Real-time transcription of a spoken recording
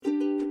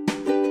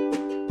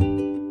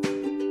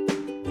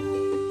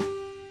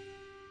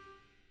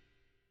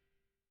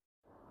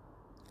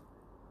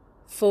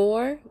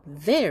4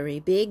 Very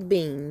Big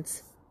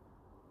Beans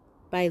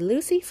by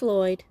Lucy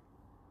Floyd.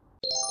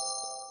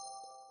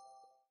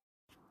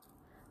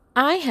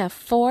 I have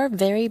 4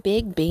 very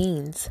big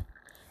beans.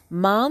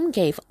 Mom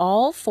gave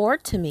all 4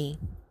 to me,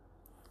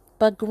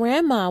 but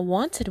Grandma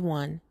wanted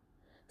one,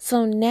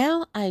 so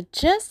now I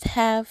just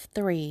have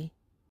 3.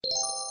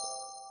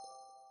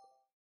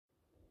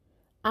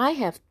 I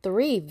have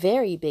 3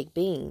 very big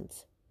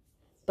beans,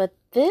 but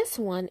this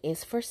one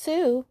is for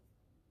Sue.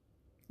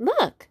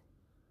 Look,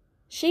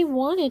 she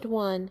wanted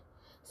one,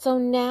 so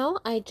now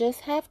I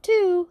just have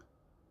 2.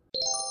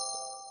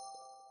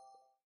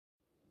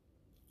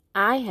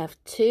 I have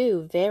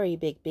 2 very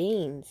big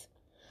beans.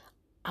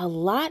 A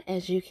lot,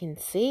 as you can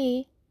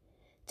see.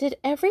 Did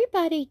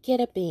everybody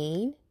get a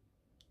bean?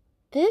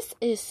 This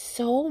is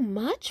so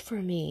much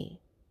for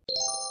me.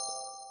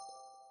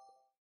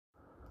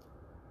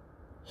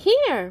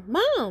 Here,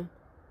 Mom,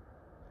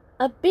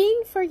 a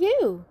bean for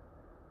you.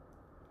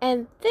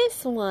 And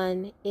this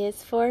one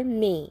is for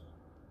me.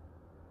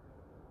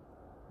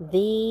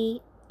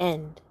 The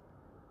end.